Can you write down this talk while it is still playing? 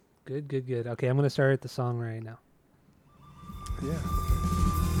Good, good, good. Okay, I'm going to start the song right now. Yeah.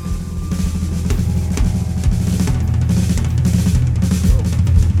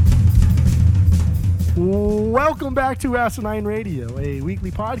 Welcome back to Asinine Radio, a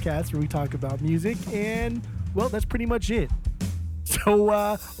weekly podcast where we talk about music, and, well, that's pretty much it.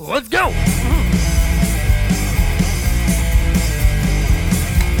 So, let's go!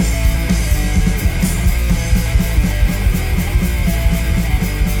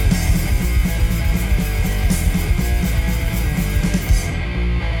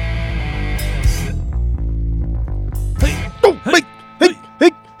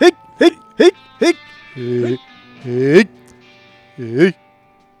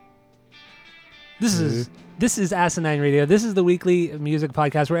 This is Asinine Radio. This is the weekly music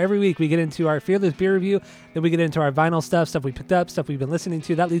podcast where every week we get into our Fearless Beer Review, then we get into our vinyl stuff we picked up, stuff we've been listening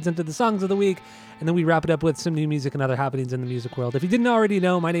to. That leads into the songs of the week, and then we wrap it up with some new music and other happenings in the music world. If you didn't already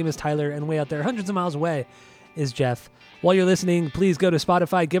know, my name is Tyler, and way out there, hundreds of miles away, is Jeff. While you're listening, please go to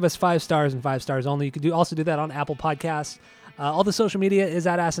Spotify, give us 5 stars and 5 stars only. You can also do that on Apple Podcasts. All the social media is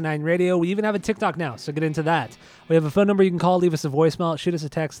at Asinine Radio. We even have a TikTok now, so get into that. We have a phone number you can call, leave us a voicemail, shoot us a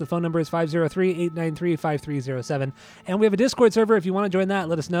text. The phone number is 503-893-5307. And we have a Discord server. If you want to join that,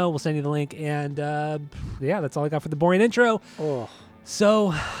 let us know. We'll send you the link. And yeah, that's all I got for the boring intro. Oh.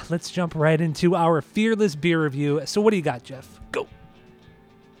 So let's jump right into our Fearless Beer Review. So what do you got, Jeff? Go.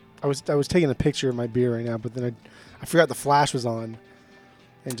 I was taking a picture of my beer right now, but then I forgot the flash was on.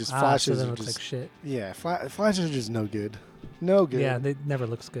 And just flashes so then are it looks just like shit. Yeah, flashes are just no good. No good. Yeah, it never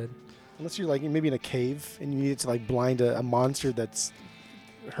looks good. Unless you're like maybe in a cave and you need to like blind a monster that's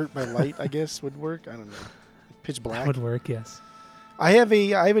hurt by light, I guess would work. I don't know. Pitch black That would work, yes. I have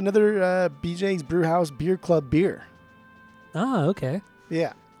another BJ's Brewhouse Beer Club beer. Oh, okay.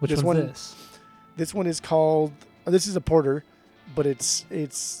 Yeah. Which this one's one, this? This one is called. This is a porter, but it's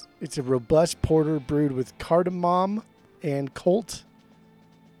a robust porter brewed with cardamom and Colt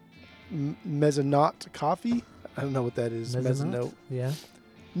Mezzanote coffee. I don't know what that is. Mezzanote. Yeah.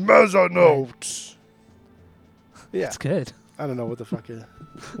 Mezzanote. Yeah. It's good. I don't know what the fuck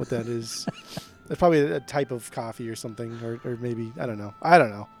what that is. It's probably a type of coffee or something, or maybe I don't know. I don't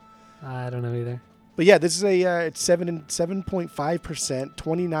know either. But yeah, this is it's 7.5%,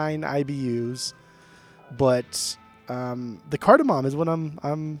 29 IBUs. But the cardamom is what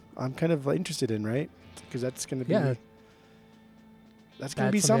I'm kind of interested in, right? Because that's going to be that's going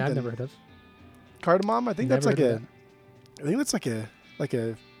to be something. I've never heard of. Cardamom, I think that's like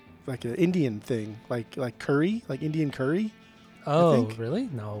a Indian thing, like curry, like Indian curry. Oh, really?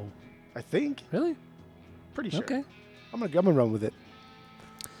 No. I think. Really? Pretty sure. Okay. I'm gonna run with it.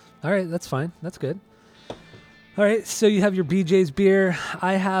 All right, that's fine. That's good. All right, so you have your BJ's beer.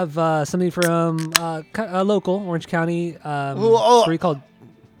 I have something from a local Orange County brewery called.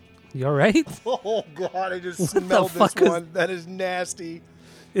 You all right? Oh God! I just smelled this one. That is nasty.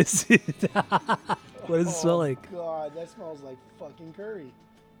 Is it? What does it smell like? Oh God, that smells like fucking curry.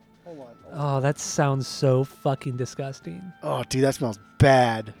 Hold on. Oh, that sounds so fucking disgusting. Oh, dude, that smells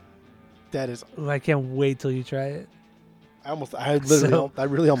bad. That is. Ooh, I can't wait till you try it. I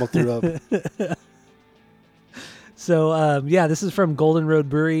really almost threw up. So, yeah, this is from Golden Road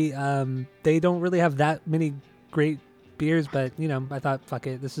Brewery. They don't really have that many great beers, but, I thought, fuck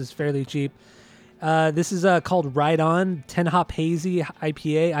it. This is fairly cheap. This is called Ride On 10 Hop Hazy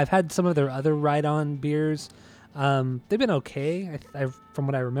IPA. I've had some of their other Ride On beers. They've been okay, from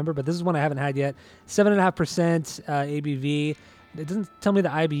what I remember, but this is one I haven't had yet. 7.5% ABV. It doesn't tell me the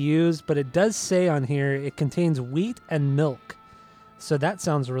IBUs, but it does say on here it contains wheat and milk. So that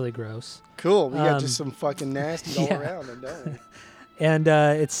sounds really gross. Cool. We got just some fucking nasty all around, don't we? And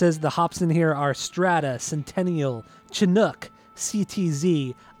it says the hops in here are Strata, Centennial, Chinook,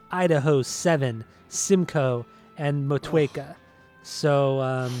 CTZ, Idaho 7, Simcoe, and Motueka.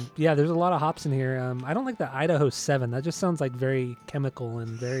 So, yeah, there's a lot of hops in here. I don't like the Idaho 7. That just sounds like very chemical and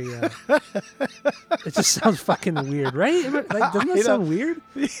very... it just sounds fucking weird, right? Doesn't that sound weird?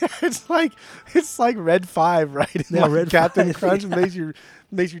 Yeah, it's like Red 5, right? Yeah, Red Captain 5, Crunch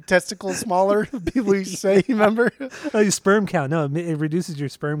makes your testicles smaller. People used to say, remember? Oh, your sperm count. No, it reduces your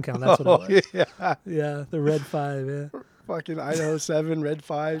sperm count. That's what it was. Yeah. Yeah, the Red 5, yeah. Fucking Idaho 7, Red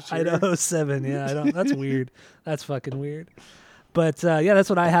 5. Sure. Idaho 7, yeah. That's weird. That's fucking weird. But yeah, that's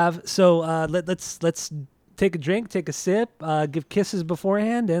what I have. So let's take a drink, take a sip, give kisses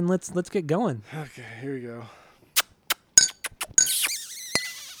beforehand, and let's get going. Okay, here we go.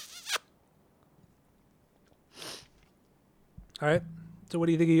 All right. So what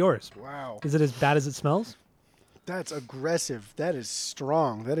do you think of yours? Wow. Is it as bad as it smells? That's aggressive. That is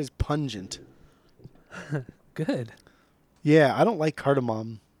strong. That is pungent. Good. Yeah, I don't like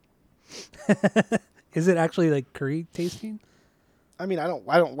cardamom. Is it actually like curry tasting? I mean, I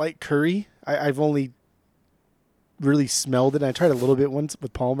don't like curry. I've only really smelled it. I tried a little bit once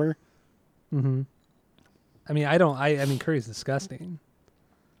with Palmer. Mm-hmm. I mean, I mean, curry is disgusting.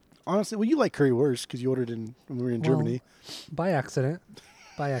 Honestly, well, you like curry worse because you ordered when we were in Germany. By accident.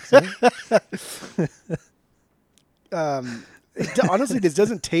 By accident. Honestly, this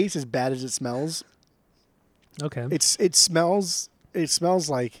doesn't taste as bad as it smells. Okay. It smells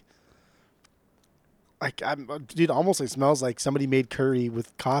like dude, almost it smells like somebody made curry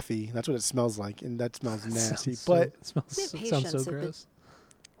with coffee. That's what it smells like, and that smells nasty. But it sounds so gross.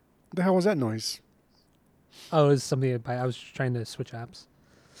 The hell was that noise? Oh, it was something I was trying to switch apps.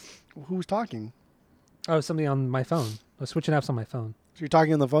 Who was talking? Oh, something on my phone. I was switching apps on my phone. So you're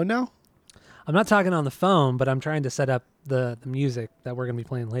talking on the phone now? I'm not talking on the phone, but I'm trying to set up the music that we're going to be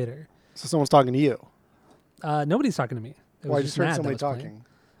playing later. So someone's talking to you. Nobody's talking to me. It Well, I was just an heard ad somebody that was talking. playing.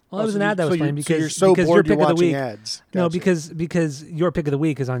 Well, it was an ad that was playing because you're so because bored your pick you're of the watching week. ads. No, Gotcha. because your pick of the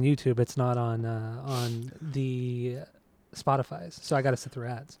week is on YouTube. It's not on the Spotify's. So I got to sit through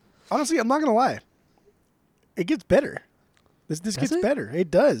ads. Honestly, I'm not gonna lie. It gets better. This gets it? better. It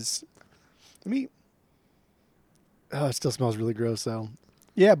does. Oh, it still smells really gross though.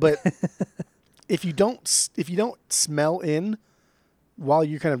 Yeah, but if you don't smell in while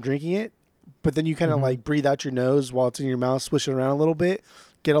you're kind of drinking it, but then you kind of like breathe out your nose while it's in your mouth, swish it around a little bit,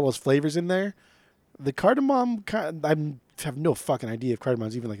 get all those flavors in there. The cardamom, I have no fucking idea if cardamom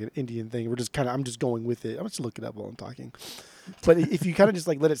is even like an Indian thing. I'm just going with it. I'm just look it up while I'm talking. But if you kind of just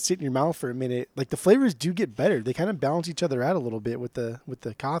like let it sit in your mouth for a minute, like the flavors do get better. They kind of balance each other out a little bit with the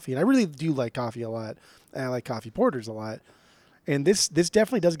coffee. And I really do like coffee a lot. And I like coffee porters a lot. And this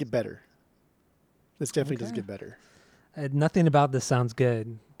definitely does get better. This definitely does get better. Nothing about this sounds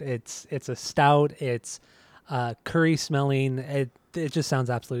good. It's a stout. It's curry smelling. It just sounds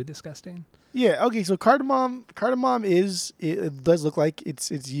absolutely disgusting. Yeah. Okay. So cardamom it does look like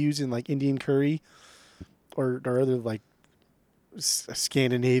it's used in like Indian curry or other like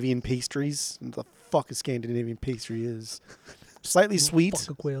Scandinavian pastries. What the fuck a Scandinavian pastry is? Slightly sweet.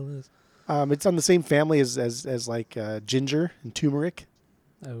 Fuck a quail is. It's on the same family as like ginger and turmeric.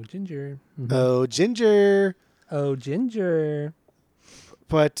 Oh, ginger. Mm-hmm. Oh, ginger. Oh, ginger.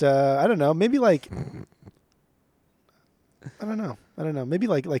 But I don't know. Maybe like I don't know. Maybe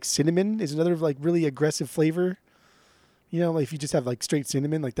like cinnamon is another like really aggressive flavor. You know, like if you just have like straight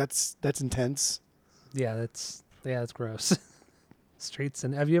cinnamon, like that's intense. Yeah, that's gross. Straight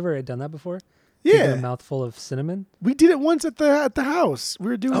cinnamon. Have you ever done that before? Yeah, Taking a mouthful of cinnamon. We did it once at the house. We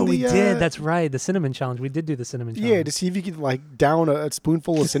were doing. Oh, we did. That's right. The cinnamon challenge. We did do the cinnamon challenge. Yeah, to see if you could like down a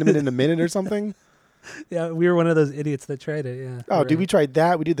spoonful of cinnamon in a minute or something. Yeah, we were one of those idiots that tried it. Yeah. Oh, dude, we tried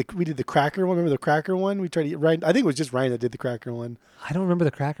that. We did the cracker one. Remember the cracker one? We tried to Ryan. I think it was just Ryan that did the cracker one. I don't remember the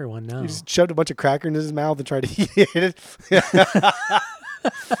cracker one. No. He just shoved a bunch of cracker in his mouth and tried to eat it.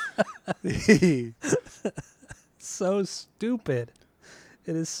 So stupid.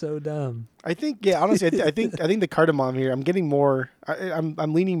 It is so dumb. I think, yeah, honestly, I think the cardamom here. I'm getting more.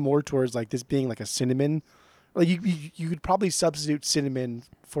 I'm leaning more towards like this being like a cinnamon. Like you could probably substitute cinnamon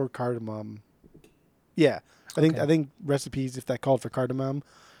for cardamom. Yeah, I think recipes if that called for cardamom.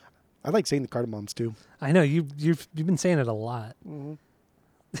 I like saying the cardamoms too. I know you've been saying it a lot. Mm-hmm.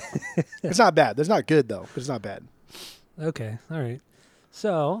 It's not bad. It's not good though, but it's not bad. Okay, all right.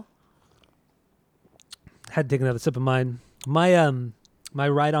 So had to take another sip of mine. My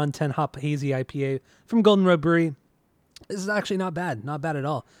Ride On 10 Hop Hazy IPA from Golden Road Brewery. This is actually not bad. Not bad at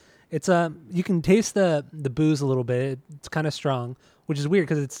all. It's you can taste the booze a little bit. It's kind of strong, which is weird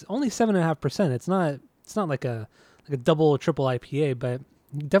because it's only 7.5%. It's not like a double or triple IPA, but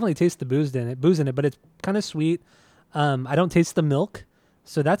you definitely taste the booze in it. But it's kind of sweet. I don't taste the milk,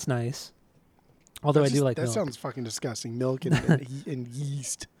 so that's nice. Although I do like that milk. sounds fucking disgusting. Milk and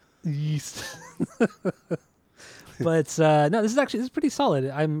yeast. Yeast. But no, this is pretty solid.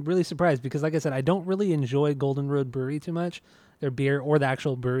 I'm really surprised because, like I said, I don't really enjoy Golden Road Brewery too much. Their beer or the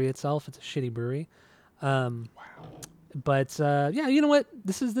actual brewery itself. It's a shitty brewery. Wow. But yeah, you know what?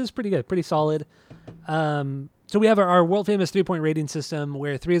 This is pretty good, pretty solid. So we have our world famous 3-point rating system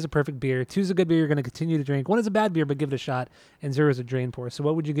where 3 is a perfect beer, 2 is a good beer you're going to continue to drink, 1 is a bad beer but give it a shot, and 0 is a drain pour. So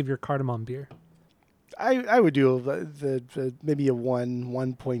what would you give your cardamom beer? I would do the maybe a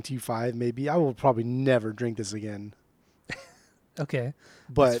 1.25 maybe. I will probably never drink this again. Okay,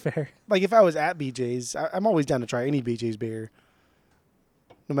 but that's fair. Like if I was at BJ's, I'm always down to try any BJ's beer,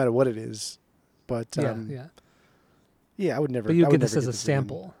 no matter what it is. But yeah, I would never. But you would get this never as a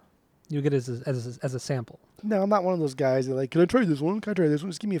sample. Again. You get it as a sample. No, I'm not one of those guys that like, can I try this one? Can I try this one?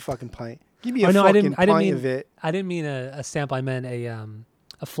 Just give me a fucking pint. Give me a fucking pint of it. I didn't mean a sample. I meant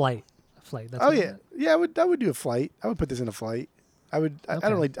a flight. Flight. That's Oh what I yeah, meant. yeah. I would do a flight. I would put this in a flight. I would. I Okay.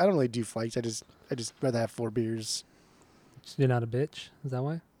 don't really do flights. I just rather have 4 beers. Just you're not a bitch. Is that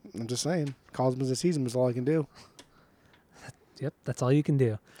why? I'm just saying. Cosmos this season is all I can do. Yep. That's all you can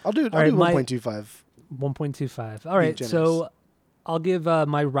do. I'll do. All I'll right, do my- 1.25. 1.25. All right. generous. So I'll give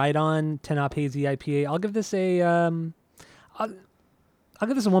my Ride On 10 Op Hazy IPA. I'll give this a I'll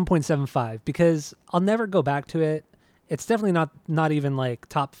give this a 1.75 because I'll never go back to it. It's definitely not even like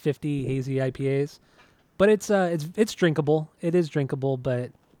top 50 hazy IPAs, but it's drinkable. It is drinkable,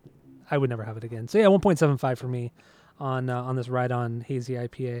 but I would never have it again. So yeah, 1.75 for me on this Ride On Hazy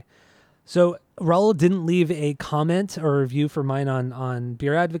IPA. So Raul didn't leave a comment or review for mine on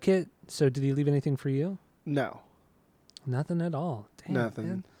Beer Advocate. So did he leave anything for you? No, Nothing at all. Damn, nothing.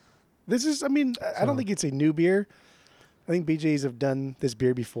 man. This is. I mean, I don't So- think it's a new beer. I think BJ's have done this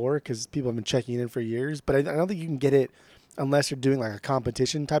beer before because people have been checking it in for years. But I don't think you can get it unless you're doing like a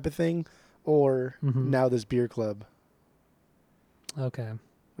competition type of thing, or Mhm. now this beer club, Okay.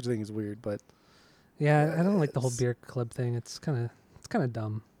 which I think is weird. But Yeah, I don't like the whole Yes. beer club thing. It's kind of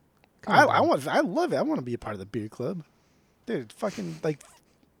dumb. I Kinda dumb. love it. I want to be a part of the beer club, dude. It's fucking like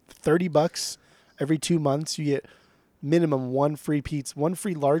 $30 every 2 months. You get minimum one free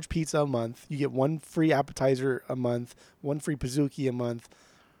large pizza a month. You get one free appetizer a month, one free Pizookie a month.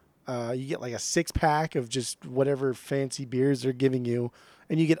 You get like a 6-pack of just whatever fancy beers they're giving you,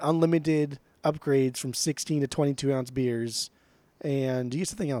 and you get unlimited upgrades from 16 to 22 ounce beers, and you get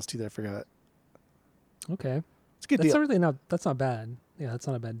something else too that I forgot. Okay. It's a good That's deal. really not. That's not bad. Yeah, that's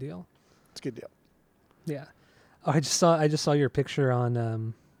not a bad deal. It's a good deal. Yeah. Oh, I just saw your picture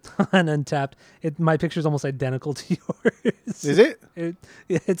on on Untapped. My picture's almost identical to yours. Is it?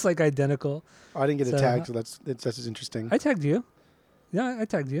 It's like identical. Oh, I didn't get a So, tag, so that's just interesting. I tagged you. Yeah, I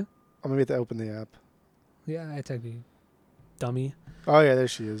tagged you. I'm gonna have to open the app. Yeah, I tagged you. Dummy. Oh yeah, there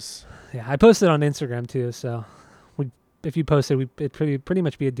she is. Yeah, I posted on Instagram too. So, if you posted, it'd pretty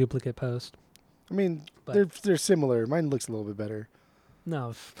much be a duplicate post. I mean, But- they're similar. Mine looks a little bit better.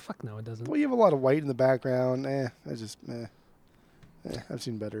 No, fuck no, it doesn't. Well, you have a lot of white in the background. I've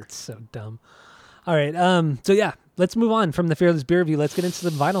seen better. It's so dumb. All right. So yeah, let's move on from the Fearless Beer Review. Let's get into the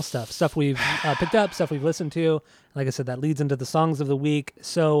vinyl stuff we've picked up, stuff we've listened to. Like I said, that leads into the songs of the week.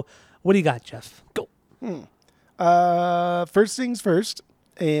 So what do you got, Jeff? Go. First things first,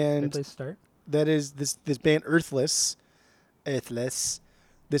 Great and place to start. that is this band Earthless.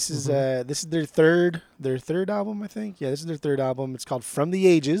 This is Mhm. this is their third album, I think. Yeah, this is their third album. It's called From the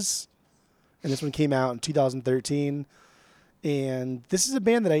Ages, and this one came out in 2013. And this is a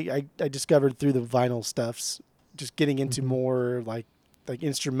band that I discovered through the vinyl stuffs, just getting into Mhm. more like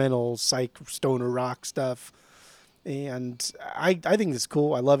instrumental psych stoner rock stuff. And I think it's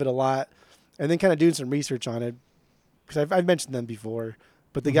cool. I love it a lot. And then kind of doing some research on it because I've mentioned them before.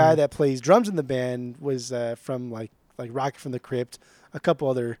 But the guy Mhm. that plays drums in the band was from like Rocket from the Crypt, a couple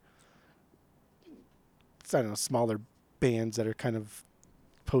other I don't know smaller bands that are kind of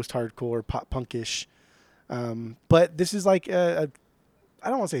post-hardcore pop punkish. But this is like I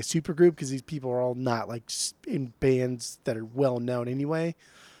don't want to say a super group because these people are all not like in bands that are well known anyway.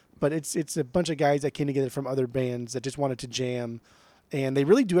 But it's a bunch of guys that came together from other bands that just wanted to jam, and they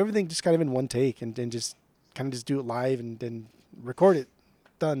really do everything just kind of in one take and just kind of just do it live and then record it,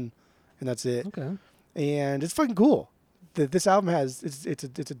 done, and that's it. Okay. And it's fucking cool. This album has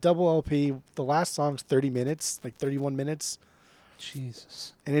it's a double LP. The last song's 30 minutes, like 31 minutes.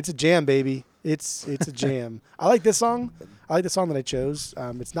 Jesus. And it's a jam, baby. It's a jam. I like this song. I like the song that I chose.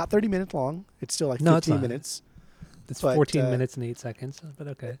 It's not 30 minutes long. It's still like No, it's 15 not. minutes. It's But, 14 minutes and 8 seconds, but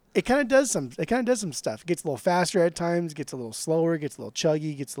okay. It kind of does some stuff. It gets a little faster at times, gets a little slower, gets a little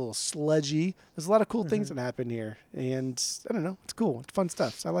chuggy, gets a little sludgy. There's a lot of cool things that happen here. And I don't know, it's cool. It's fun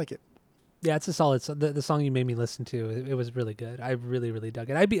stuff. So I like it. Yeah, it's a solid. The song you made me listen to, it was really good. I really, really dug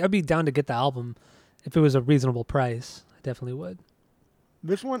it. I'd be down to get the album if it was a reasonable price. I definitely would.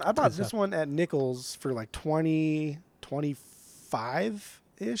 This one, I bought good this stuff. one at Nichols for like 20,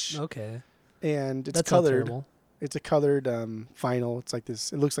 25-ish. Okay. And it's That's not colored. terrible. It's a colored vinyl. It's like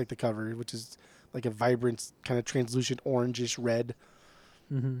this. It looks like the cover, which is like a vibrant, kind of translucent orangish red.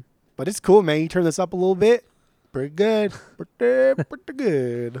 Mm-hmm. But it's cool, man. You turn this up a little bit. Pretty good. Pretty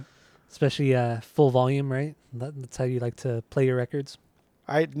good. Especially full volume, right? That's how you like to play your records.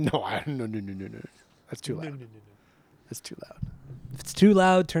 No. That's too loud. That's too loud. If it's too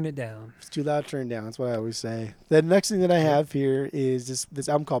loud, turn it down. If it's too loud, turn it down. That's what I always say. The next thing that I have here is this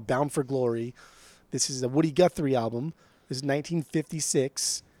album called Bound for Glory. This is a Woody Guthrie album. This is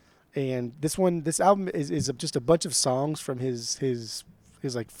 1956, and this album is just a bunch of songs from his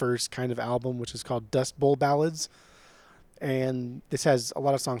like first kind of album, which is called Dust Bowl Ballads. and this has a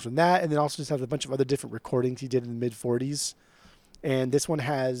lot of songs from that, and then also just has a bunch of other different recordings he did in the mid '40s. And this one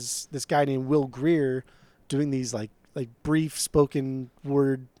has this guy named Will Greer doing these like brief spoken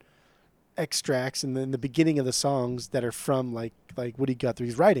word extracts in the beginning of the songs that are from like Woody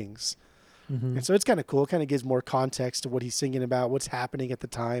Guthrie's writings. Mm-hmm. And so it's kind of cool. It kind of gives more context to what he's singing about, what's happening at the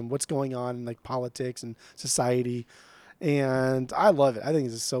time, what's going on in like politics and society. And I love it. I think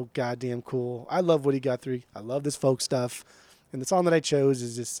this is so goddamn cool. I love Woody Guthrie. I love this folk stuff. And the song that I chose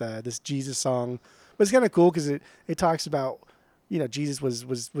is this Jesus song. But it's kind of cool because it talks about, you know, Jesus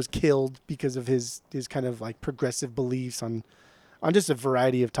was killed because of his kind of like progressive beliefs on just a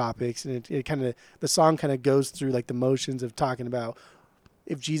variety of topics. And it kind of, the song kind of goes through like the motions of talking about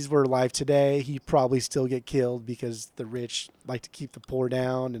if Jesus were alive today, he'd probably still get killed because the rich like to keep the poor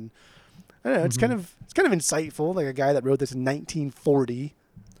down. And I don't know, it's kind of insightful. Like a guy that wrote this in 1940.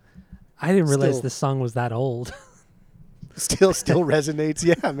 I didn't realize this song was that old. still resonates.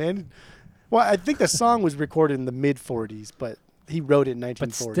 Yeah, man. Well, I think the song was recorded in the mid 40s, but he wrote it in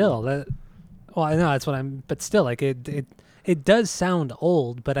 1940. But still, I know that's what but still, like it does sound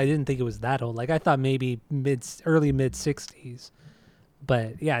old, but I didn't think it was that old. Like I thought maybe early mid 60s,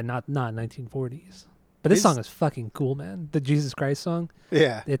 but yeah, not 1940s. But this song is fucking cool, man. The Jesus Christ song.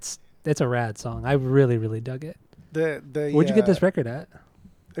 Yeah, it's a rad song. I really, really dug it. Where'd you get this record at?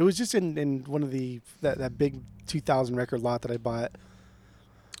 It was just in one of that big 2000 record lot that I bought.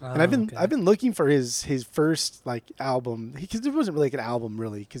 And I've been looking for his first like album, because it wasn't really like an album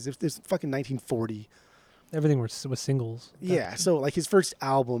really, because it's fucking 1940. Everything was singles. Yeah, so like his first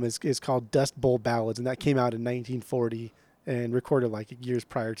album is called Dust Bowl Ballads, and that came out in 1940 and recorded like years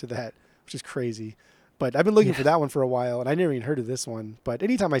prior to that, which is crazy. But I've been looking for that one for a while, and I never even heard of this one. But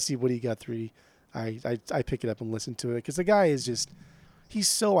anytime I see Woody Guthrie, I pick it up and listen to it, because the guy is just, he's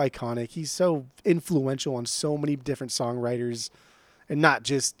so iconic. He's so influential on so many different songwriters. And not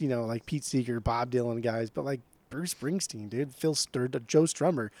just, you know, like Pete Seeger, Bob Dylan guys, but like Bruce Springsteen, dude, Phil Sturd, Joe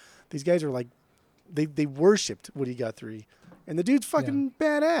Strummer. These guys are like, they worshipped Woody Guthrie. And the dude's fucking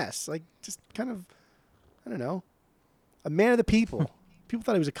badass. Like, just kind of, I don't know, a man of the people. People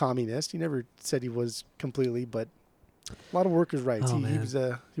thought he was a communist. He never said he was completely, but a lot of workers' rights. He was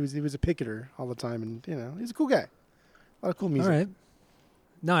a picketer all the time, and you know, he's a cool guy. A lot of cool music. All right.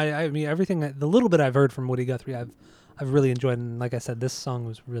 No, I mean everything. The little bit I've heard from Woody Guthrie, I've really enjoyed, and like I said, this song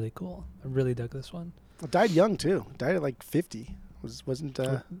was really cool. I really dug this one. Well, died young too. Died at like 50. Wasn't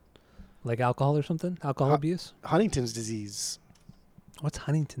like alcohol or something? Alcohol abuse? Huntington's disease. What's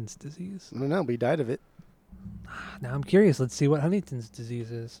Huntington's disease? I don't know, but he died of it. Now I'm curious. Let's see what Huntington's disease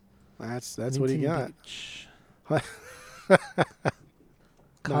is. That's what he got.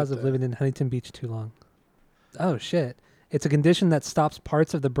 Cause of living in Huntington Beach too long. Oh shit! It's a condition that stops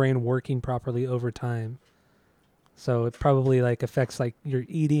parts of the brain working properly over time. So it probably like affects like your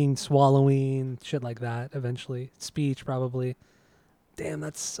eating, swallowing, shit like that eventually. Speech probably. Damn,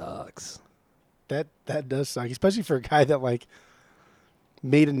 that sucks. That does suck, especially for a guy that like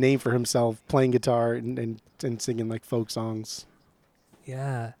made a name for himself playing guitar and singing like folk songs.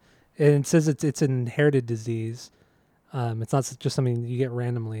 Yeah. And it says it's an inherited disease. It's not just something you get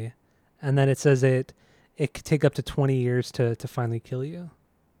randomly. And then it says it could take up to 20 years to finally kill you.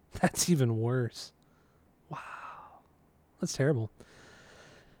 That's even worse. Wow. That's terrible.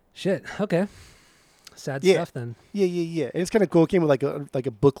 Shit. Okay. Sad stuff then. Yeah. And it's kind of cool. It came with like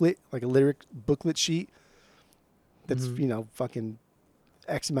a booklet, like a lyric booklet sheet that's, you know, fucking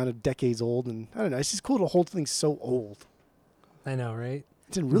X amount of decades old. And I don't know. It's just cool to hold things so old. I know, right?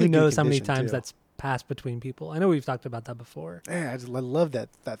 It's in really Who good knows how many condition, times too. that's passed between people. I know we've talked about that before. Yeah, I love that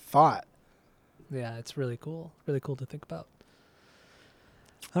thought. Yeah, it's really cool. Really cool to think about.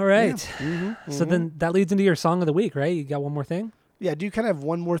 All right. Yeah. So then that leads into your song of the week, right? You got one more thing? Yeah, I do kind of have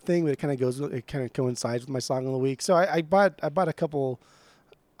one more thing, but it kind of coincides with my song of the week. So I bought a couple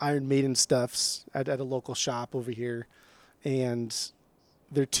Iron Maiden stuffs at a local shop over here, and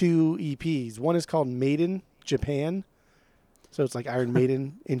they're 2 EPs. One is called Maiden Japan, so it's like Iron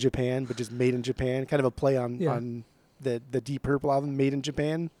Maiden in Japan, but just made in Japan, kind of a play on the Deep Purple album Made in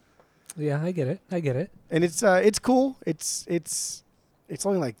Japan. Yeah, I get it. And it's cool. It's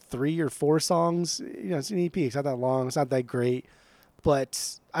only like 3 or 4 songs. You know, it's an EP. It's not that long. It's not that great.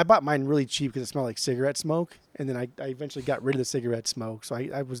 But I bought mine really cheap because it smelled like cigarette smoke. And then I eventually got rid of the cigarette smoke. So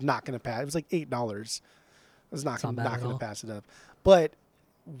I was not going to pass. It was like $8. I was not going to pass it up. But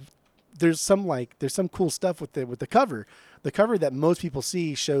there's some cool stuff with the cover. The cover that most people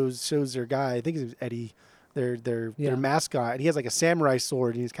see shows their guy. I think it's Eddie, their mascot. And he has like a samurai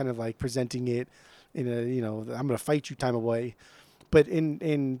sword, and he's kind of like presenting it in a, you know, I'm going to fight you time away. But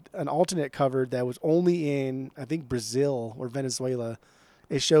in an alternate cover that was only in, I think, Brazil or Venezuela,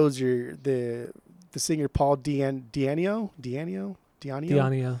 it shows the singer Paul Dianio.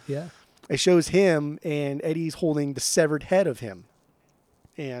 Dianio, yeah. It shows him, and Eddie's holding the severed head of him.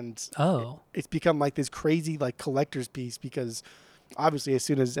 And it's become like this crazy like collector's piece, because obviously as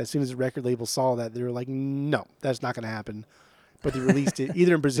soon as the record label saw that, they were like, no, that's not going to happen. But they released it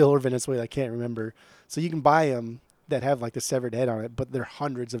either in Brazil or Venezuela, I can't remember. So you can buy them that have like the severed head on it, but they're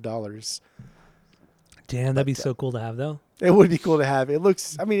hundreds of dollars. Damn, that'd be so cool to have, though. It would be cool to have. It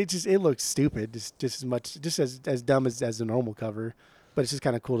looks, I mean, it looks stupid, just as much, just as dumb as the normal cover. But it's just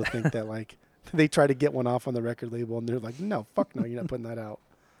kind of cool to think that like they try to get one off on the record label, and they're like, no, fuck no, you're not putting that out.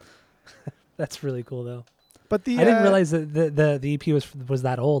 That's really cool, though. But I didn't realize that the EP was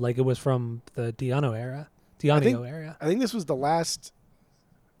that old. Like, it was from the Dianio era. I think this was the last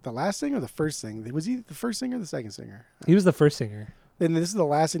thing or the first thing. Was he the first singer or the second singer? He was the first singer. And this is the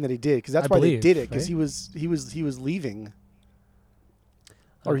last thing that he did, because that's why they did it, because he was leaving,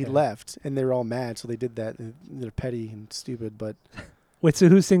 or he left, and they were all mad, so they did that. They're petty and stupid, but wait, so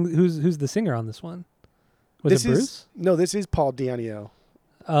who's the singer on this one? Was it Bruce? No, this is Paul Dianio.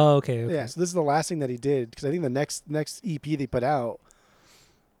 Oh, okay. Yeah, so this is the last thing that he did, because I think the next EP they put out,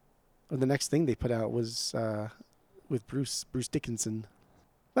 or the next thing they put out was with Bruce Dickinson.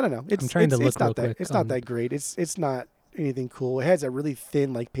 I don't know. I'm trying to look real quick. It's not that great. It's not anything cool. It has a really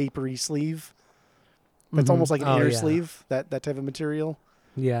thin, like papery sleeve. That's almost like an air sleeve. That type of material.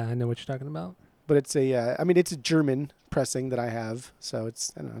 Yeah, I know what you're talking about. But it's it's a German pressing that I have, so I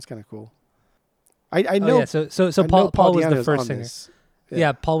don't know, it's kind of cool. I know. Oh, yeah. So Paul was the first singer.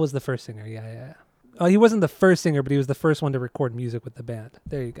 Yeah, Paul was the first singer. Yeah. Oh, he wasn't the first singer, but he was the first one to record music with the band.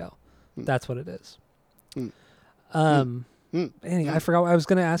 There you go. That's what it is. I forgot. I was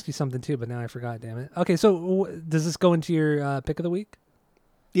going to ask you something too, but now I forgot. Damn it. Okay, so does this go into your pick of the week?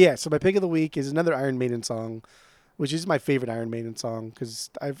 Yeah. So my pick of the week is another Iron Maiden song, which is my favorite Iron Maiden song, because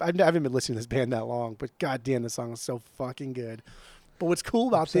I haven't been listening to this band that long, but goddamn, the song is so fucking good. But what's cool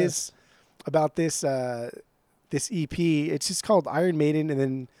about this EP, it's just called Iron Maiden, and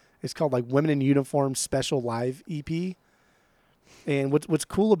then it's called like Women in Uniform Special Live EP. And what's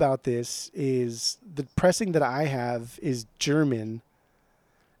cool about this is the pressing that I have is German.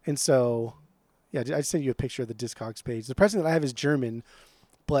 And so, yeah, I sent you a picture of the Discogs page. The pressing that I have is German,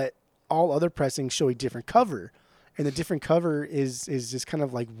 but all other pressings show a different cover. And the different cover is just kind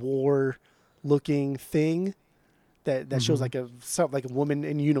of like war-looking thing that shows like a woman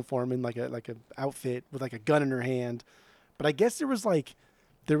in uniform in like a outfit with like a gun in her hand. But I guess there was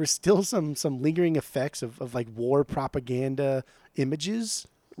still some lingering effects of like war propaganda images,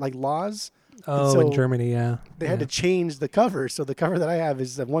 like laws. Oh, in Germany, yeah. They had to change the cover. So the cover that I have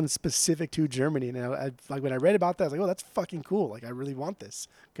is the one specific to Germany. And I like when I read about that, I was like, oh, that's fucking cool. Like, I really want this,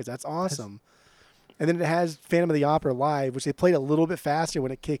 because that's awesome. And then it has Phantom of the Opera live, which they played a little bit faster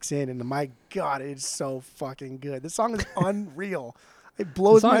when it kicks in. And my God, it's so fucking good. This song is unreal. It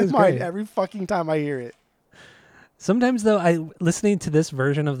blows my mind every fucking time I hear it. Sometimes, though, listening to this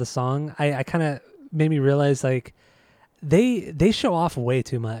version of the song, I kind of made me realize, like, they show off way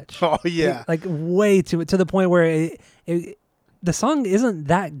too much. Oh, yeah. Like, way too, to the point where the song isn't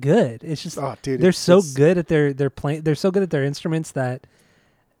that good. It's just, they're so good at their playing. They're so good at their instruments that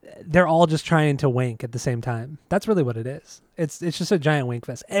they're all just trying to wank at the same time. That's really what it is. It's just a giant wank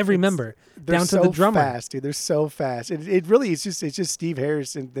fest. Every member, down to the drummer. They're so fast, dude. They're so fast. It really is just Steve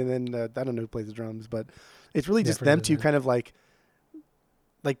Harris and then I don't know who plays the drums, but it's really just them two kind of like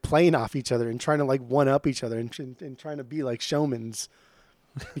playing off each other and trying to like one up each other and trying to be like showmans.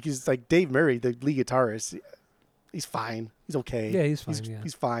 Because like Dave Murray, the lead guitarist, he's fine. He's okay. Yeah, he's fine.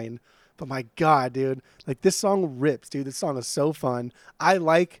 He's fine. But my God, dude, like this song rips, dude. This song is so fun. I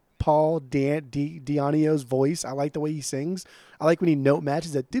like Paul Dianio's voice. I like the way he sings. I like when he note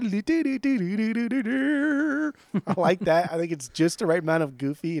matches that. I like that. I think it's just the right amount of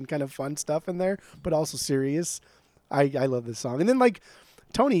goofy and kind of fun stuff in there, but also serious. I love this song. And then like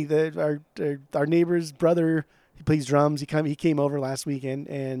Tony, our neighbor's brother, he plays drums. He came over last weekend,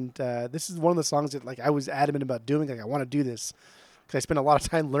 and this is one of the songs that like I was adamant about doing. Like I want to do this because I spent a lot of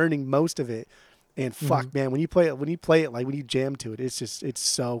time learning most of it. And fuck, man, when you play it, like when you jam to it, it's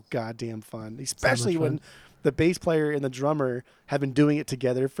so goddamn fun. Especially when the bass player and the drummer have been doing it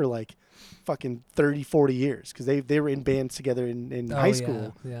together for like fucking 30, 40 years, because they were in bands together in high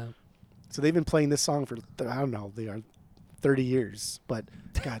school. Yeah. So they've been playing this song for, I don't know, they are 30 years. But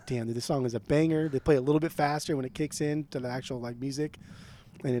goddamn, dude, this song is a banger. They play a little bit faster when it kicks in to the actual like music,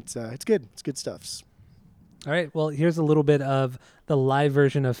 and it's good. It's good stuff. All right. Well, here's a little bit of the live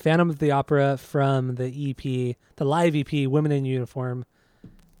version of Phantom of the Opera from the EP, the live EP, Women in Uniform.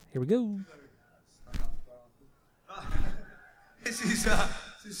 Here we go. This is a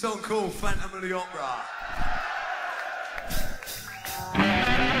song called Phantom of the Opera.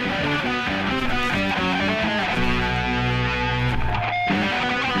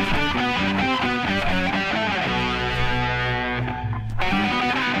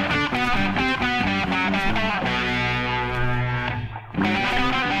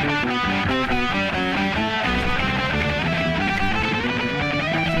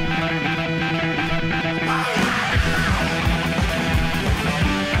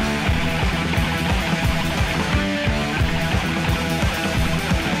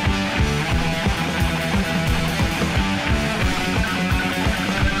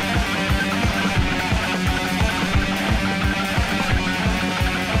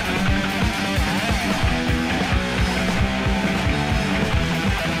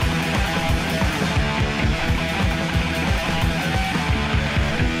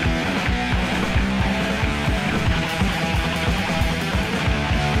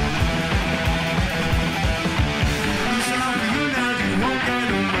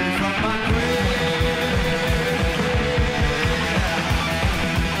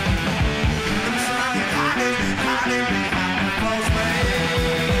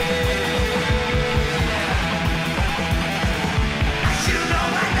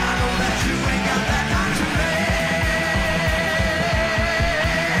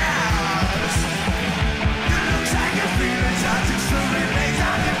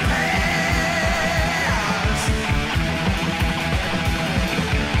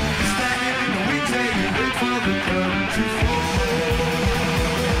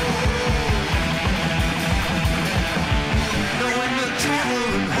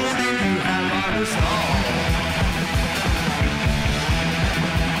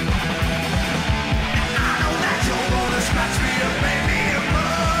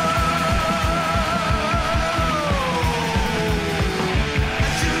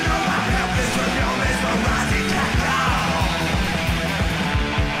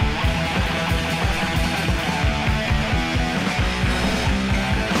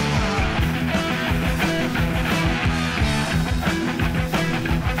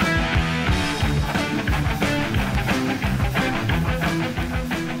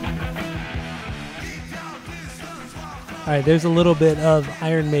 All right, there's a little bit of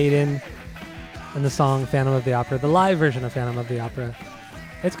Iron Maiden and the song Phantom of the Opera, the live version of Phantom of the Opera.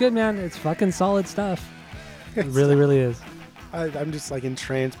 It's good, man. It's fucking solid stuff. It really, really is. I'm just like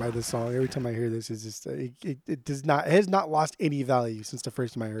entranced by this song. Every time I hear this, it's just it does not, it has not lost any value since the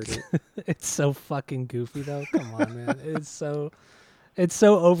first time I heard it. It's so fucking goofy though. Come on, man. It's so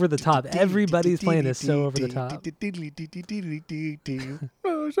over the top. Everybody's playing this so over the top.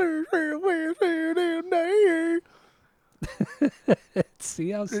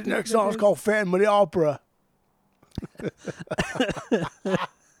 See how The next song is called Phantom of the Opera.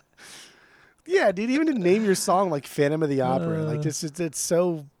 Yeah, dude. Even to name your song like Phantom of the Opera, like this is it's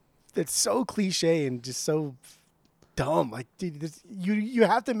so cliche and just so dumb. Like, dude, you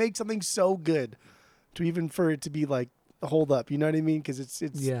have to make something so good to even for it to be like hold up. You know what I mean? Because it's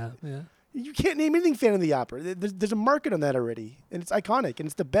yeah. You can't name anything Phantom of the Opera. There's a market on that already, and it's iconic and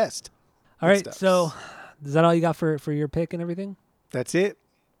it's the best. All right, so is that all you got for your pick and everything? That's it.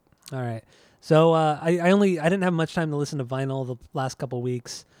 All right. So I didn't have much time to listen to vinyl the last couple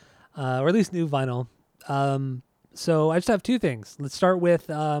weeks, or at least new vinyl. So I just have two things. Let's start with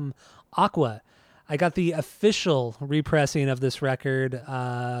Aqua. I got the official repressing of this record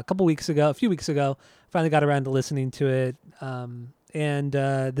a few weeks ago. Finally got around to listening to it. And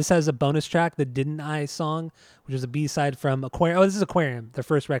this has a bonus track, the Didn't I song, which is a B-side from Aquarium. Oh, this is Aquarium, their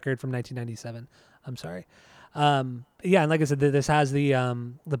first record from 1997. I'm sorry. Yeah, and like I said, this has the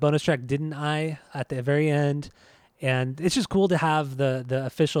bonus track Didn't I at the very end. And it's just cool to have the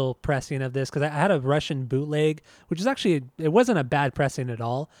official pressing of this, because I had a Russian bootleg, which is actually, it wasn't a bad pressing at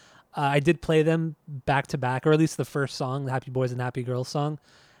all. I did play them back to back, or at least the first song, the Happy Boys and Happy Girls song.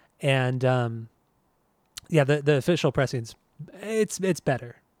 And yeah, the official pressing's it's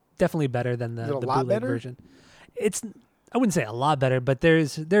better. Definitely better than the bootleg version. I wouldn't say a lot better, but there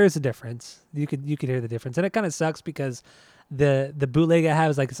is a difference. You could hear the difference. And it kind of sucks because the bootleg I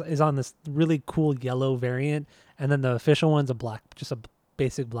have is on this really cool yellow variant, and then the official one's just a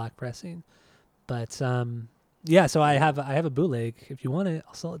basic black pressing. But yeah, so I have a bootleg. If you want it,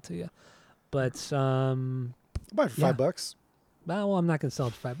 I'll sell it to you. But I'll buy it for $5. Well, I'm not gonna sell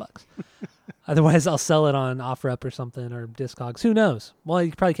it for $5. Otherwise, I'll sell it on OfferUp or something or Discogs. Who knows? Well,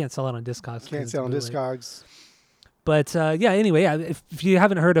 you probably can't sell it on Discogs. 'cause Can't it's sell on bootleg. Discogs. But yeah, anyway, yeah, if you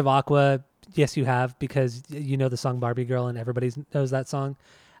haven't heard of Aqua, yes, you have, because you know the song Barbie Girl and everybody knows that song.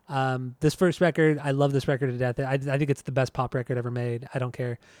 This first record, I love this record to death. I think it's the best pop record ever made. I don't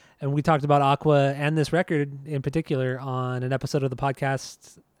care. And we talked about Aqua and this record in particular on an episode of the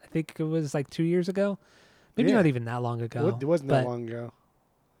podcast. I think it was like 2 years ago. Maybe Yeah. not even that long ago. It wasn't but that long ago.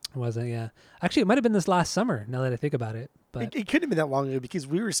 It wasn't, yeah. Actually, it might have been this last summer, now that I think about it. But It couldn't have been that long ago because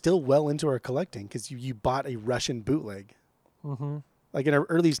we were still well into our collecting because you bought a Russian bootleg. mm-hmm. Like in our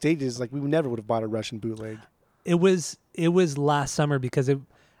early stages, like we never would have bought a Russian bootleg. It was last summer because it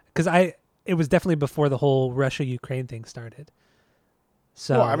was definitely before the whole Russia-Ukraine thing started.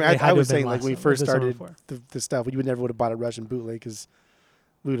 So Well, I mean, it had I to was have been saying like last when we summer- first the summer started before. the stuff, we would never would have bought a Russian bootleg because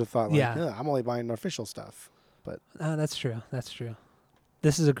we would have thought like, Yeah. "Ugh, I'm only buying official stuff. That's true. That's true.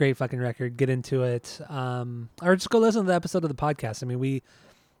 This is a great fucking record. Get into it. Or just go listen to the episode of the podcast. I mean,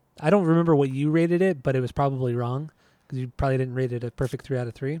 I don't remember what you rated it, but it was probably wrong because you probably didn't rate it a perfect 3 out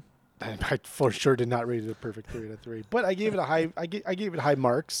of 3. I for sure did not rate it a perfect 3 out of 3, but I gave it a high. I gave it high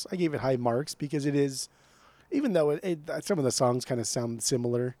marks. I gave it high marks because it is, even though some of the songs kind of sound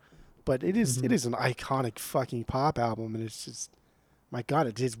similar, but it is Mhm. it is an iconic fucking pop album, and it's just, my God,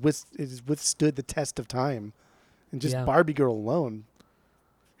 it has withstood the test of time, and just Yeah. Barbie Girl alone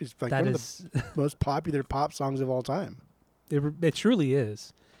is like That one is, of the most popular pop songs of all time. it truly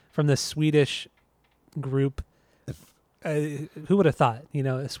is. From the Swedish group. Who would have thought,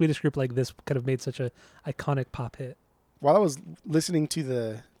 a Swedish group like this could have made such a iconic pop hit? While I was listening to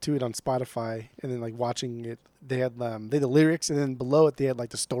it on Spotify and then like watching it, they had the lyrics, and then below it they had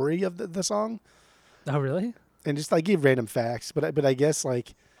like the story of the song, Oh, really? and just like gave random facts. But I guess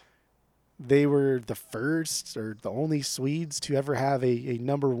like they were the first or the only Swedes to ever have a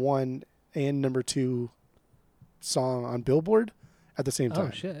number 1 and number 2 song on Billboard at the same time.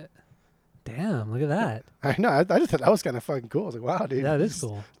 Oh, shit. Damn, look at that. I know. I just thought that was kind of fucking cool. I was like, wow, dude, Yeah, that is just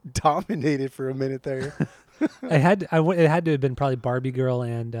cool. dominated for a minute there. It had to have been probably Barbie Girl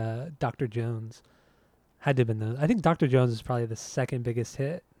and Dr. Jones. Had to have been those. I think Dr. Jones is probably the second biggest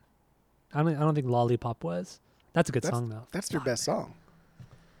hit. I don't think Lollipop was. That's a good song though. That's their best song.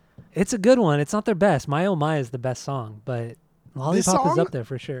 It's a good one. It's not their best. My Oh My is the best song, but Lollipop is song? up there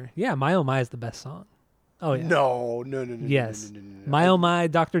for sure. Yeah, My Oh My is the best song. Oh yeah. No. Yes. No. My Oh My,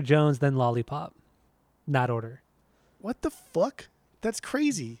 Dr. Jones, then Lollipop. That order. What the fuck? That's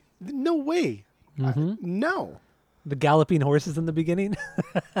crazy. No way. hmm No. The galloping horses in the beginning.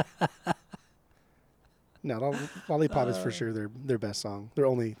 No, Lollipop is for sure their best song. Their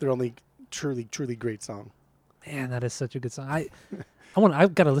only truly great song. Man, that is such a good song.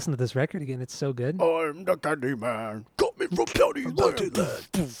 I've got to listen to this record again. It's so good. I'm the candy man. Got me from County Land.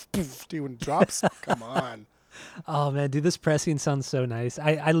 Poof, poof. Dude, when it drops, come on. Oh man, dude, this pressing sounds so nice.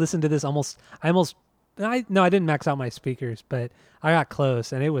 I listened to this I didn't max out my speakers, but I got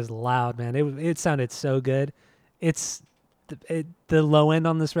close and it was loud, man. It sounded so good. The low end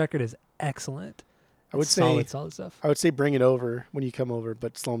on this record is excellent. I would It's say solid stuff. I would say bring it over when you come over,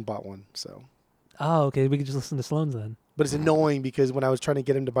 but Sloan bought one, so. Oh, okay, we could just listen to Sloan's then. But it's annoying because when I was trying to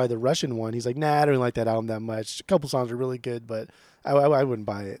get him to buy the Russian one, he's like, "Nah, I don't like that album that much. A couple songs are really good, but I wouldn't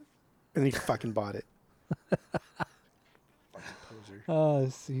buy it." And he fucking bought it. Fucking poser.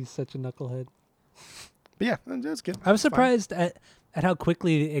 Oh, he's such a knucklehead. But yeah, that's good. I was It's fine. surprised at how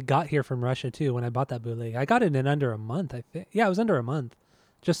quickly it got here from Russia too. When I bought that bootleg, I got it in under a month. I think. Yeah, it was under a month,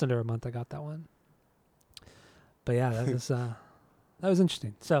 just under a month. I got that one. But yeah, that was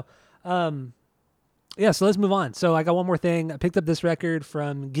interesting. So, yeah. So let's move on. So I got one more thing. I picked up this record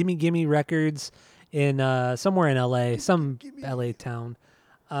from Gimme Gimme Records in somewhere in LA, some LA town,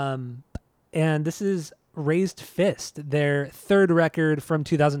 and this is Raised Fist, their third record from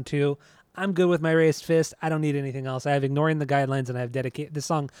 2002. I'm good with my Raised Fist. I don't need anything else. I have Ignoring the Guidelines, and I have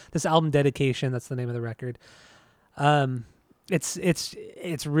this album Dedication. That's the name of the record.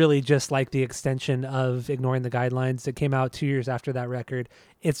 It's really just like the extension of Ignoring the Guidelines. It came out 2 years after that record.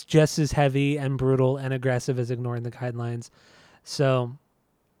 It's just as heavy and brutal and aggressive as Ignoring the Guidelines. So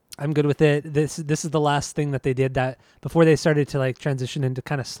I'm good with it. This is the last thing that they did that before they started to like transition into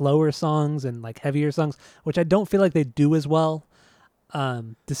kind of slower songs and like heavier songs, which I don't feel like they do as well.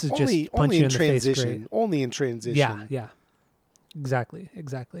 This is just punch you in the face. Great. Only in transition. Yeah. Exactly.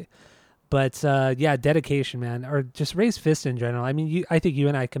 But yeah, Dedication, man, or just Raised Fist in general. I mean, I think you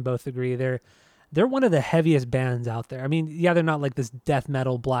and I can both agree they're one of the heaviest bands out there. I mean, yeah, they're not like this death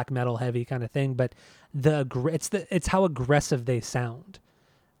metal, black metal heavy kind of thing, but it's how aggressive they sound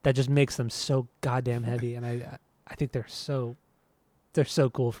that just makes them so goddamn heavy, and I think they're so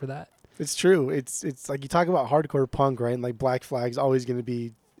cool for that. It's true. It's like you talk about hardcore punk, right? And like Black Flag's always going to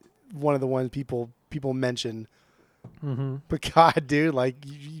be one of the ones people mention. Mm-hmm. But God, dude, like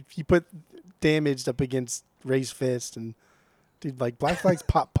you put Damaged up against Raised Fist, and dude, like Black Flag's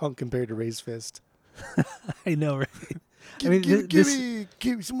pop punk compared to Raised Fist. I know, right? Give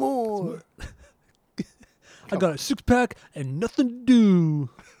me some more. I got a 6-pack and nothing to do.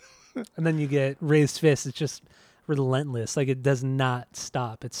 And then you get Raised Fist. It's just relentless. Like it does not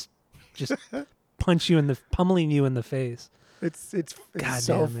stop. It's just pummeling you in the face. It's God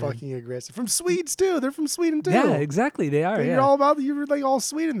so damn, man. fucking aggressive. From Swedes too. They're from Sweden too. Yeah, exactly. They are. Dude, Yeah. you were like all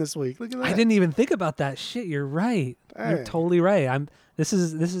Sweden this week. Look at that. I didn't even think about that shit. You're right. You're Hey. totally right. This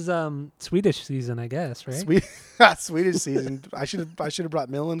is Swedish season, I guess, right? Swedish season. I should have brought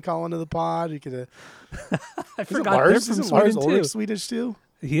Millencolin to the pod. You could have. I Isn't forgot Lars, they're from isn't Lars Sweden Ulrich too. Swedish too?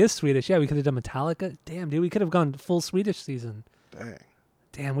 He is Swedish. Yeah, we could have done Metallica. Damn, dude, we could have gone full Swedish season. Dang,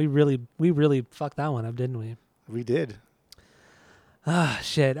 Damn, we really fucked that one up, didn't we? we did. Ah,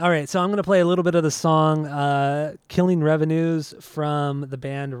 shit. All right, so I'm gonna play a little bit of the song "Killing Revenues" from the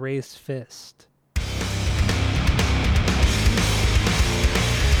band Raised Fist.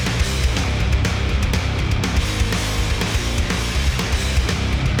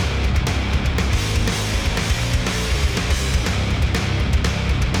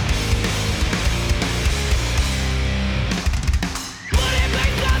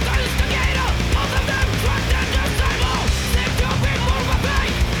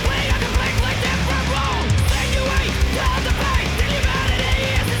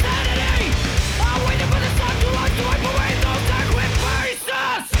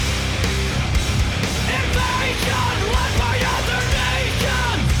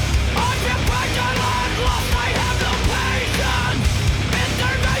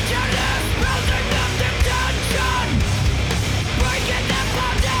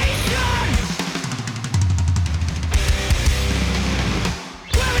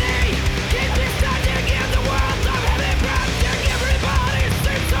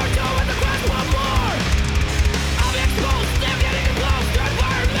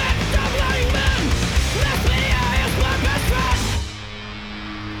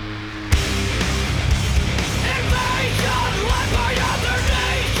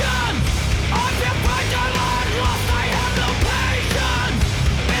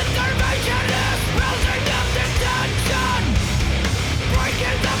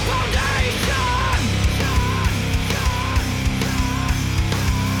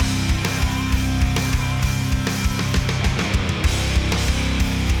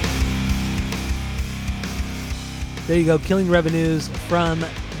 There you go, Killing Revenues from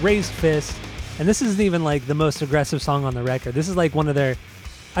Raised Fist. And this isn't even like the most aggressive song on the record. This is like one of their,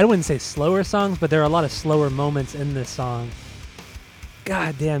 I wouldn't say slower songs, but there are a lot of slower moments in this song.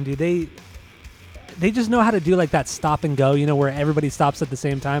 God damn, dude. They just know how to do like that stop and go, where everybody stops at the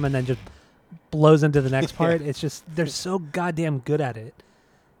same time and then just blows into the next part. It's just, they're so goddamn good at it.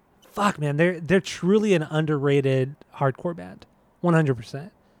 Fuck, man. They're truly an underrated hardcore band.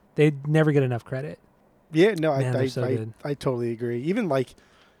 100%. They never get enough credit. Yeah, no, Man, they're so good. I totally agree. Even like,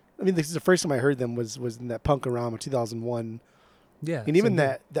 I mean, this is the first time I heard them was in that Punk-O-Rama 2001. Yeah. And even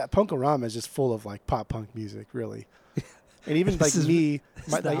so that Punk-O-Rama is just full of like pop punk music, really. And even like This is- me, it's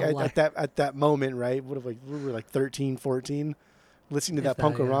the outlier. at that moment, right? What if like we were like 13, 14, listening to If that that, yeah.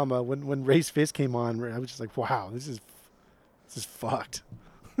 Punk-O-Rama when Raised Fist came on, I was just like, wow, this is fucked.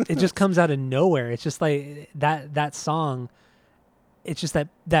 it just comes out of nowhere. It's just like that song. It's just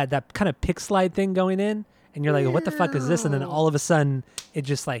that kind of pick slide thing going in, and you're like, what the fuck is this? And then all of a sudden, it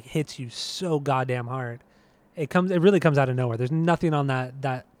just like hits you so goddamn hard. It really comes out of nowhere. There's nothing on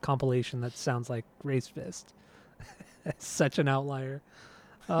that compilation that sounds like Raised Fist. It's such an outlier.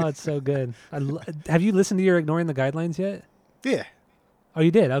 Oh, it's so good. Have you listened to your Ignoring the Guidelines yet? Yeah, Oh,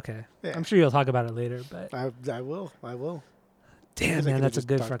 you did? Okay. Yeah. I'm sure you'll talk about it later, but I will. damn, Because I man, could've that's a just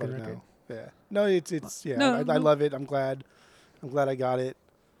good talked fucking about it record. now. Yeah. No, it's yeah. No, I no. love it. I'm glad I got it.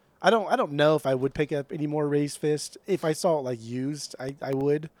 I don't know if I would pick up any more Raised Fist. If I saw it like used, I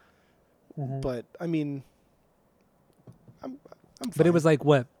would. Mhm. But I mean, I'm But fine. it was like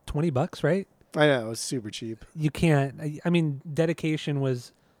what, $20, right? I know it was super cheap. You can't. I mean, Dedication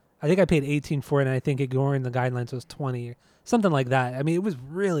was, I think I paid 18 for it, and I think Ignoring the Guidelines was 20, something like that. I mean, it was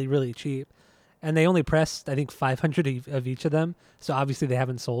really, really cheap, and they only pressed, I think, 500 of each of them. So obviously they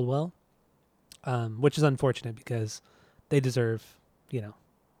haven't sold well, which is unfortunate because they deserve,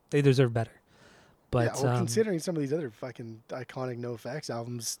 they deserve better. But yeah, well, considering some of these other fucking iconic NoFX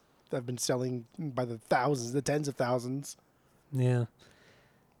albums that have been selling by the thousands, the tens of thousands. yeah,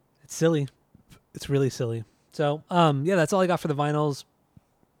 it's silly. It's really silly. So, yeah, that's all I got for the vinyls.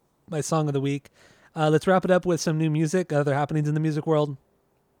 my song of the week. Let's wrap it up with some new music, other happenings in the music world.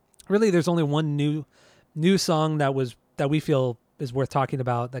 Really, there's only one new song that we feel is worth talking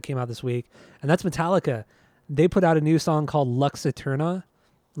about that came out this week, and that's Metallica. They put out a new song called Lux Eterna,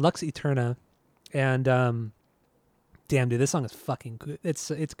 and damn, dude, this song is fucking good.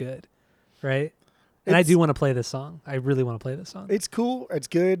 It's good, right? And I do want to play this song. I really want to play this song. It's cool. It's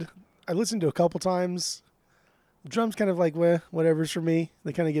good. I listened to it a couple times. The drums kind of like, whatever's for me.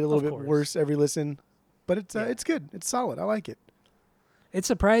 They kind of get a little bit worse every listen, but it's good. It's solid. I like it. It's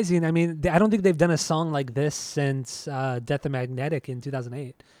surprising. I mean, I don't think they've done a song like this since Death of Magnetic in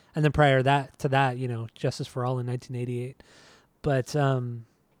 2008. And then prior to that, Justice for All in 1988. But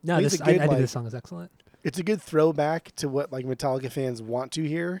no, I think this song is excellent. It's a good throwback to what like Metallica fans want to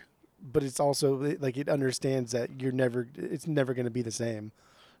hear, but it's also like it understands that it's never going to be the same.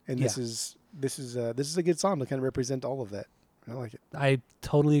 And this is a good song to kind of represent all of that. I like it. I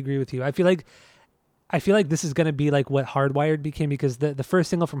totally agree with you. I feel like this is going to be like what Hardwired became, because the first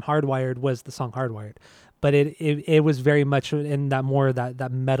single from Hardwired was the song Hardwired, but it was very much in that more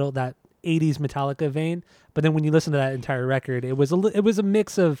that metal, that 80s Metallica vein. But then when you listen to that entire record, it was a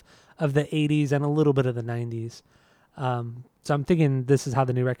mix of the 80s and a little bit of the 90s. So I'm thinking this is how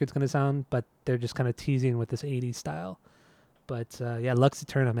the new record's going to sound, but they're just kind of teasing with this 80s style. But yeah, Lux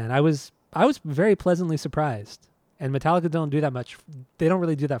Eterna, man, I was very pleasantly surprised. And Metallica don't do that much. They don't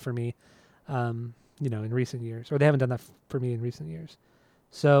really do that for me. In recent years, or they haven't done that for me in recent years.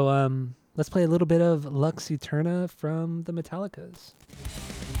 So let's play a little bit of Lux Eterna from the Metallicas.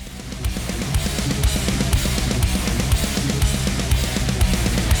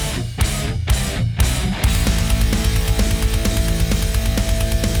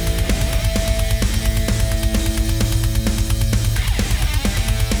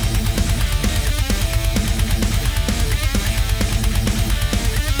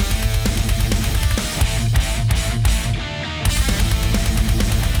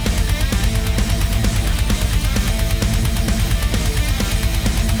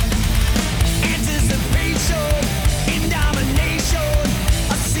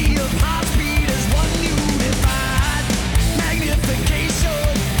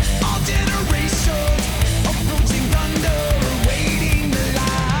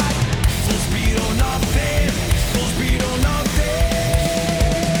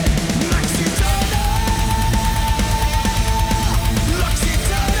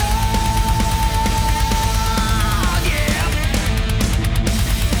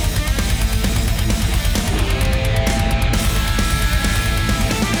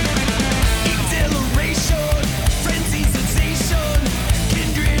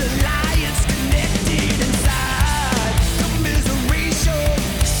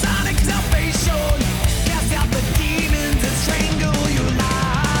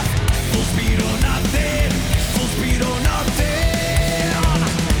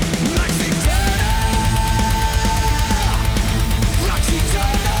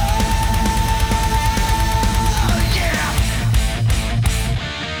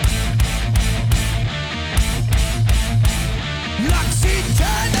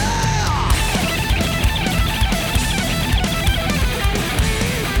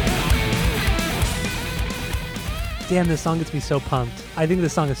 Damn, this song gets me so pumped. I think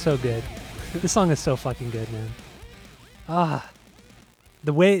this song is so good. This song is so fucking good, man.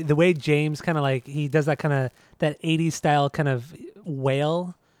 The way James kind of like, he does that kind of, that 80s style kind of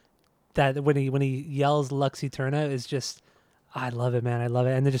wail, that when he yells Lux Eterna is just, I love it, man. I love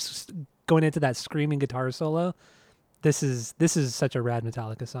it. And then just going into that screaming guitar solo. This is such a rad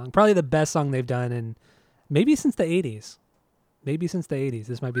Metallica song. Probably the best song they've done in maybe since the 80s. Maybe since the 80s.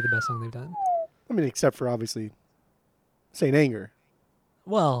 This might be the best song they've done. I mean, except for obviously Saint Anger.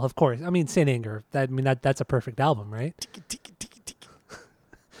 Well, of course. I mean, Saint Anger. That's a perfect album, right?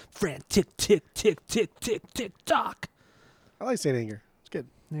 Fran, tick, tick, tick, tick, tick, tick, tock. I like Saint Anger. It's good.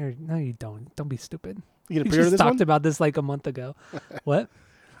 No, you don't. Don't be stupid. You just talked about this like a month ago. What?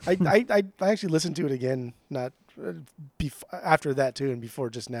 I actually listened to it again, not after that too, and before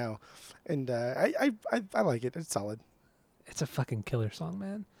just now, and I like it. It's solid. It's a fucking killer song,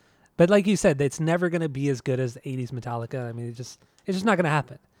 man. But like you said, it's never gonna be as good as the '80s Metallica. I mean, it's just not gonna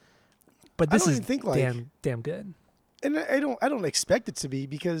happen. But this is damn good. And I don't expect it to be,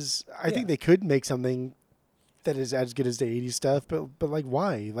 because I think they could make something that is as good as the '80s stuff. But like,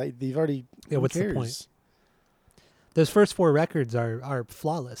 why? Like, they've already. Yeah, what's the point? Those first 4 records are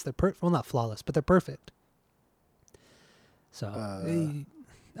flawless. They're well, not flawless, but they're perfect. So,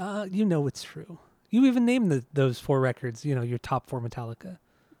 it's true. You even named those 4 records, your top 4 Metallica.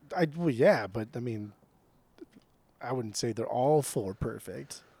 Well, yeah, but I mean, I wouldn't say they're all 4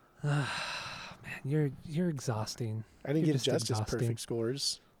 perfect. Man, you're exhausting. I didn't You're give just Justice exhausting. perfect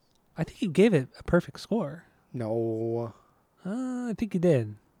scores. I think you gave it a perfect score. No. I think you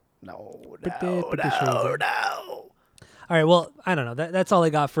did. No. Pretty No. sure you No. did. No. All right. Well, I don't know. That's all I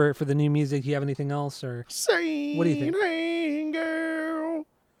got for the new music. You have anything else, or Sing, What do you think? rain girl.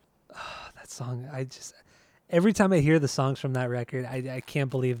 that song? Every time I hear the songs from that record, I can't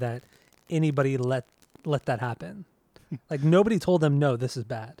believe that anybody let that happen. Like nobody told them no, this is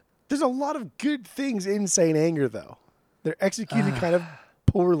bad. There's a lot of good things in Saint Anger, though. They're executed kind of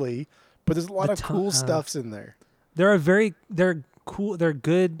poorly, but there's a lot The of cool to- stuffs in there. They're cool. They're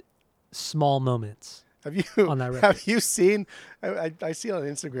good small moments. Have you on that record. have you seen? I see it on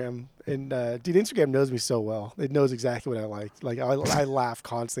Instagram, and dude, Instagram knows me so well. It knows exactly what I like. Like I laugh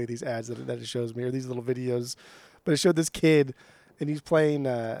constantly at these ads that it shows me, or these little videos. But it showed this kid, and he's playing.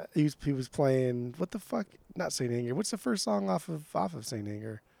 He was playing what the fuck? Not Saint Anger. What's the first song off of Saint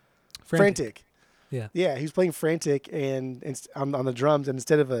Anger? Frantic. Yeah. Yeah, he was playing Frantic, and on the drums, and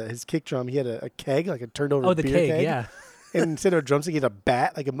instead of his kick drum, he had a keg, like a turned over Oh, the beer keg. Yeah. And instead of a drumstick, he had a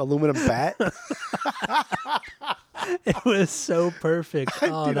bat, like an aluminum bat. It was so perfect.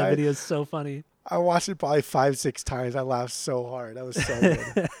 Oh, Dude, that video is so funny. I watched it probably 5-6 times. I laughed so hard. That was so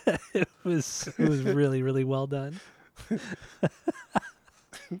good. It was really, really well done.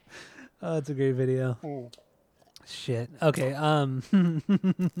 Oh, it's a great video. Shit. Okay. Good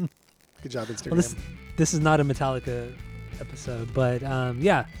job, Instagram. Well, this is not a Metallica episode, but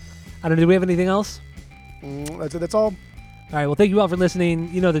yeah. I don't know. Do we have anything else? That's all. All right. Well, thank you all for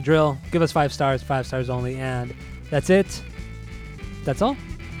listening. You know the drill. Give us 5 stars, 5 stars only, and that's it. That's all.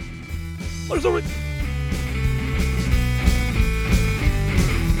 What is it?